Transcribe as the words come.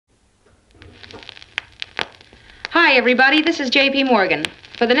Hi, everybody. This is Jaye P. Morgan.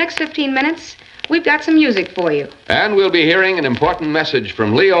 For the next 15 minutes, we've got some music for you. And we'll be hearing an important message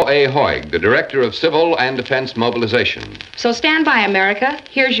from Leo A. Hoegh, the Director of Civil and Defense Mobilization. So stand by, America.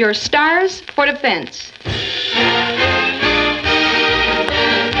 Here's your Stars for Defense.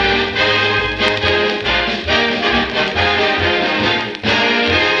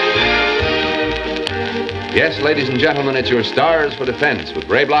 Yes, ladies and gentlemen, it's your Stars for Defense with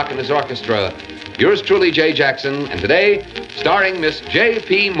Ray Bloch and his orchestra. Yours truly, Jay Jackson, and today, starring Miss Jaye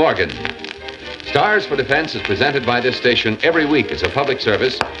P. Morgan. Stars for Defense is presented by this station every week as a public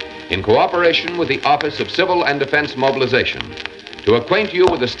service in cooperation with the Office of Civil and Defense Mobilization to acquaint you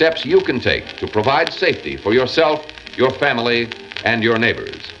with the steps you can take to provide safety for yourself, your family, and your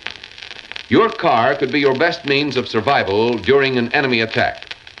neighbors. Your car could be your best means of survival during an enemy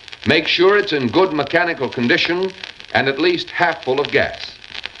attack. Make sure it's in good mechanical condition and at least half full of gas.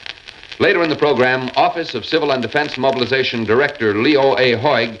 Later in the program, Office of Civil and Defense Mobilization Director Leo A.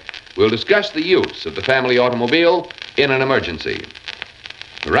 Hoegh will discuss the use of the family automobile in an emergency.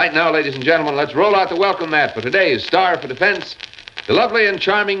 Right now, ladies and gentlemen, let's roll out the welcome mat for today's Star for Defense, the lovely and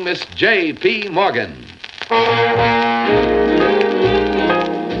charming Miss Jaye P. Morgan.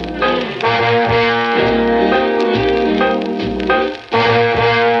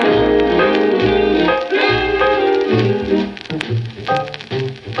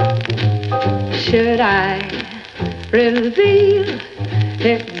 Should I reveal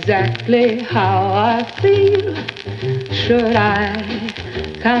exactly how I feel? Should I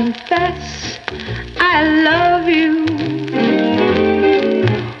confess I love you?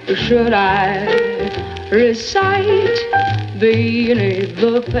 Should I recite beneath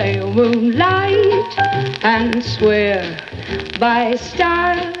the pale moonlight and swear by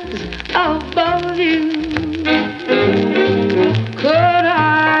stars above you? Could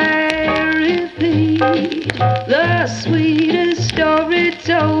I repeat the sweetest story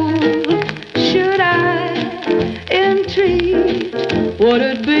told? Should I entreat? Would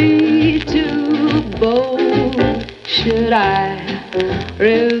it be too bold? Should I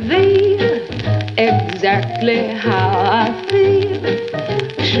reveal exactly how I feel?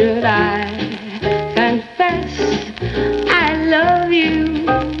 Should I confess I love you?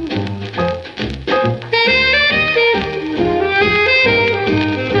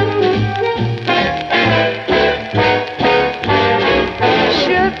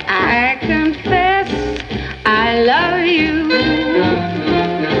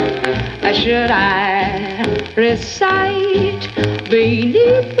 Should I recite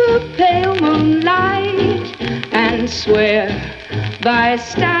beneath the pale moonlight and swear by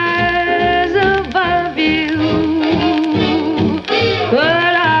stars above you? Could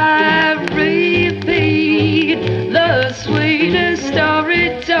I repeat the sweetest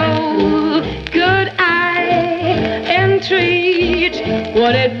story told? Could I entreat?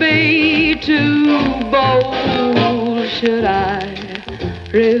 Would it be too bold? Should I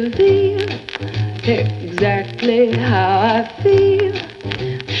reveal exactly how I feel?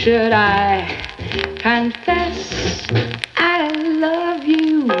 Should I confess I love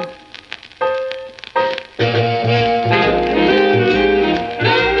you?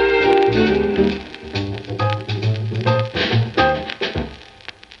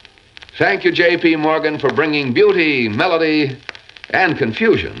 Thank you, Jaye P. Morgan, for bringing beauty, melody, and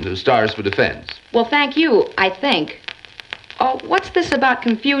confusion to Stars for Defense. Well, thank you, I think. Oh, what's this about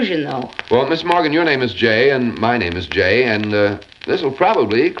confusion, though? Well, Miss Morgan, your name is Jay, and my name is Jay, and this will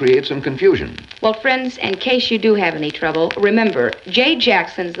probably create some confusion. Well, friends, in case you do have any trouble, remember, Jay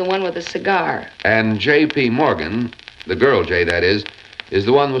Jackson's the one with the cigar. And Jaye P. Morgan, the girl Jay, that is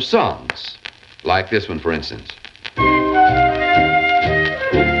the one with songs. Like this one, for instance.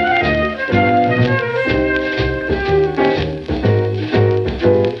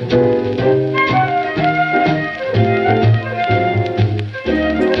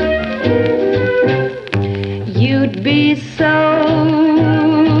 Be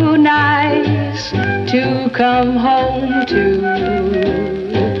so nice to come home to.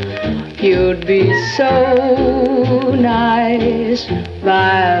 You'd be so nice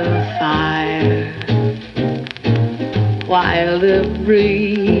by the fire while the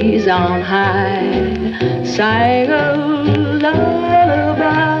breeze on high sang a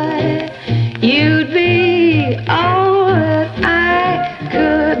lullaby. You'd be all that I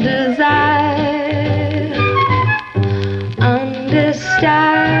could desire.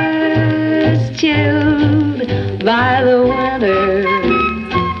 Stars chilled by the winter,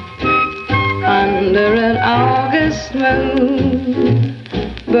 under an August moon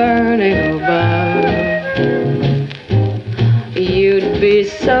burning above. You'd be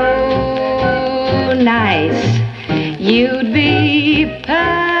so nice You'd be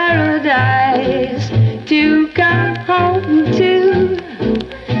paradise to come home to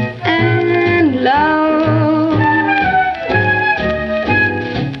and love.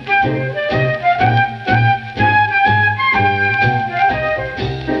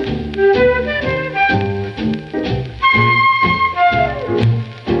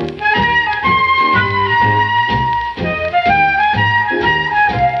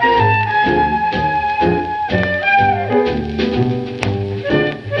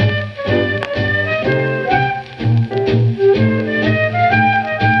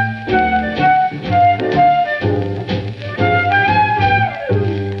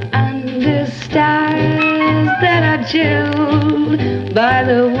 Chilled by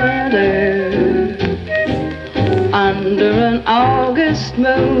the weather, under an August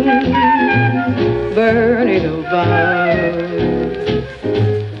moon burning above,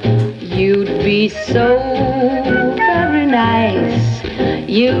 you'd be so very nice.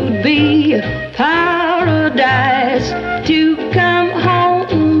 You'd be paradise to come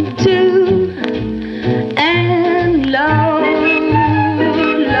home to and love.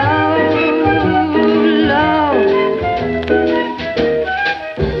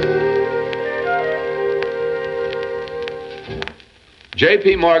 Jaye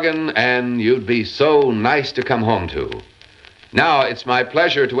P. Morgan, and You'd Be So Nice to Come Home To. Now, it's my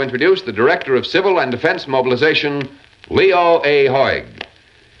pleasure to introduce the Director of Civil and Defense Mobilization, Leo A. Hoegh.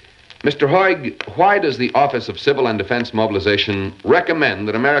 Mr. Hoegh, why does the Office of Civil and Defense Mobilization recommend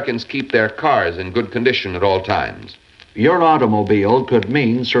that Americans keep their cars in good condition at all times? Your automobile could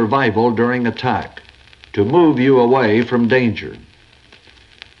mean survival during attack, to move you away from danger.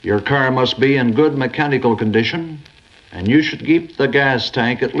 Your car must be in good mechanical condition, and you should keep the gas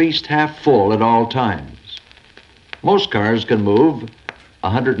tank at least half full at all times. Most cars can move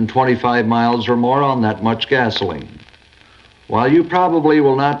 125 miles or more on that much gasoline. While you probably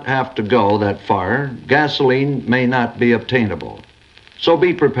will not have to go that far, gasoline may not be obtainable. So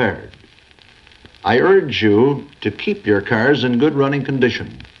be prepared. I urge you to keep your cars in good running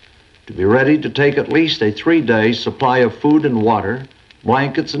condition, to be ready to take at least a 3-day supply of food and water,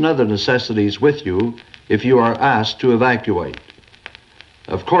 blankets and other necessities with you if you are asked to evacuate.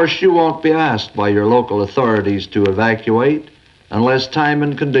 Of course, you won't be asked by your local authorities to evacuate unless time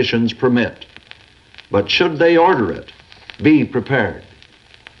and conditions permit. But should they order it, be prepared.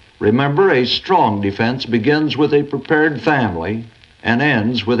 Remember, a strong defense begins with a prepared family and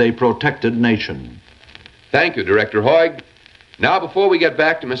ends with a protected nation. Thank you, Director Hoegh. Now, before we get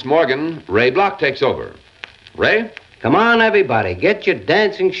back to Miss Morgan, Ray Bloch takes over. Ray? Come on, everybody, get your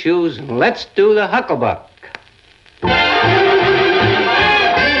dancing shoes and let's do the hucklebuck.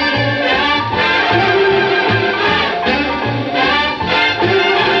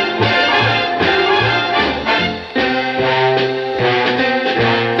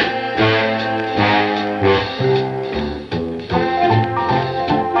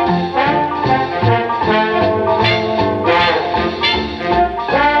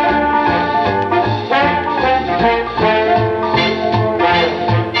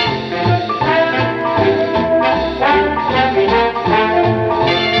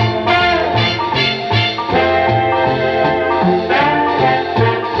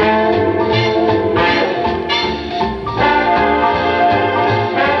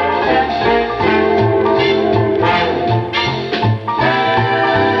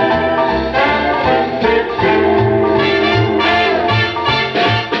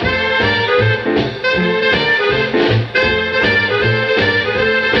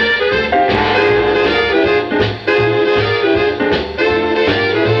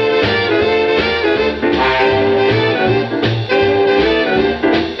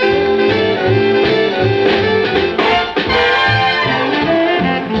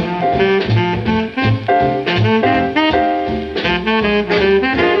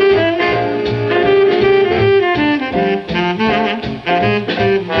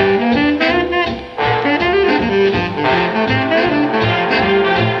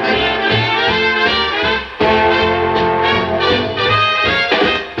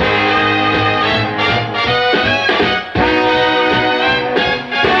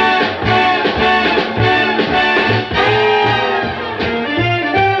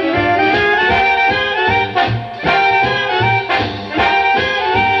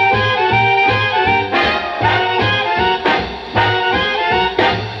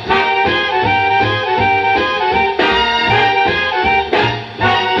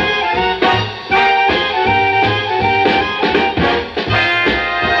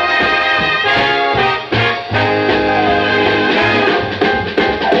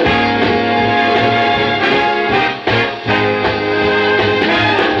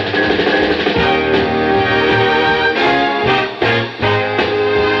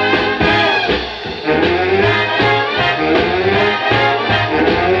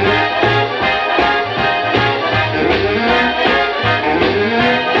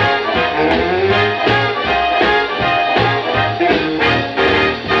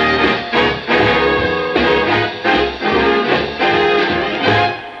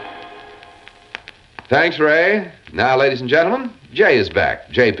 Thanks, Ray. Now, ladies and gentlemen, Jay is back.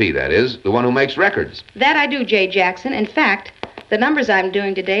 Jaye P, that is, the one who makes records. That I do, Jay Jackson. In fact, the numbers I'm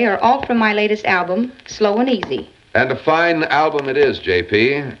doing today are all from my latest album, Slow and Easy. And a fine album it is, Jaye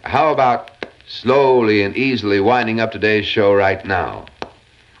P. How about slowly and easily winding up today's show right now?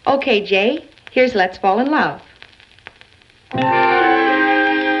 Okay, Jay, here's Let's Fall in Love.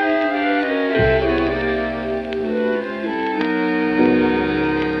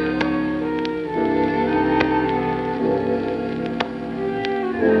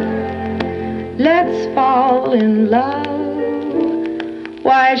 Let's fall in love.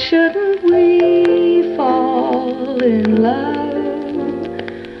 Why shouldn't we fall in love?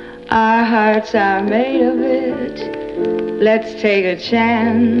 Our hearts are made of it. Let's take a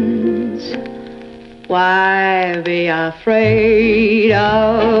chance. Why be afraid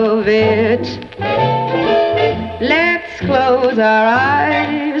of it? Let's close our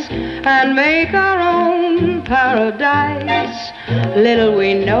eyes and make our own paradise. Little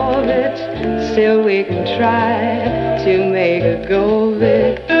we know of it, still we can try to make a go of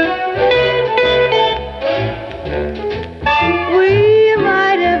it. We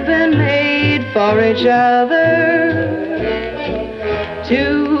might have been made for each other,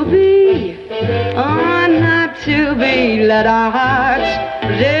 to be or not to be. Let our hearts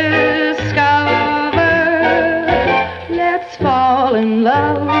discover. Let's fall in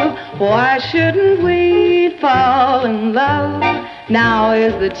love. Why shouldn't we fall in love? Now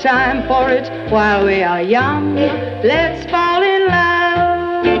is the time for it while we are young. Let's fall in love.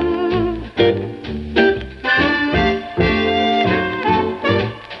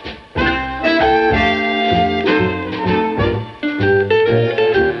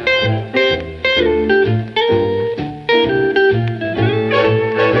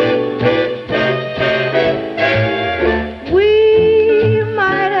 We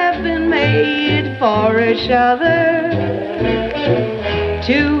might have been made for each other,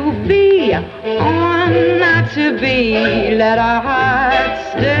 to be or not to be. Let our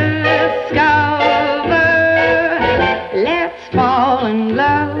hearts discover. Let's fall in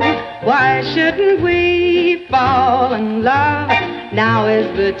love. Why shouldn't we fall in love? Now is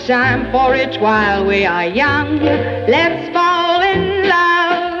the time for it while we are young. Let's fall in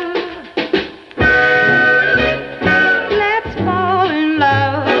love. Let's fall in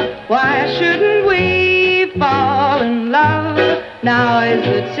love. Why shouldn't we fall in love? Now is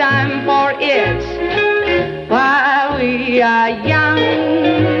the time for it while we are young.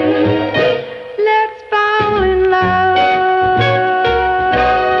 Let's fall in love.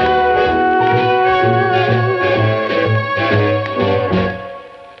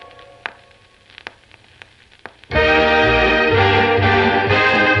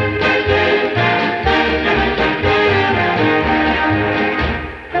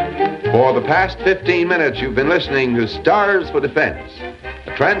 For the past 15 minutes, you've been listening to Stars for Defense,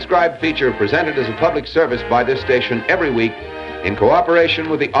 a transcribed feature presented as a public service by this station every week in cooperation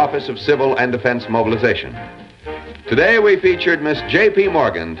with the Office of Civil and Defense Mobilization. Today, we featured Miss Jaye P.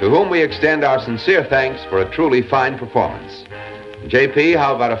 Morgan, to whom we extend our sincere thanks for a truly fine performance. Jaye P.,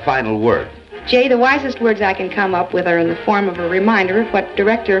 how about a final word? Jay, the wisest words I can come up with are in the form of a reminder of what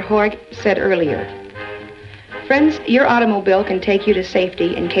Director Hoegh said earlier. Friends, your automobile can take you to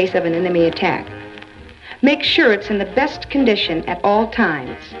safety in case of an enemy attack. Make sure it's in the best condition at all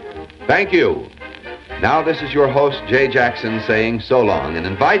times. Thank you. Now, this is your host, Jay Jackson, saying so long and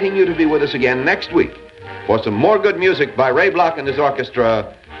inviting you to be with us again next week for some more good music by Ray Bloch and his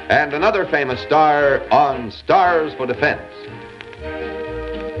orchestra and another famous star on Stars for Defense.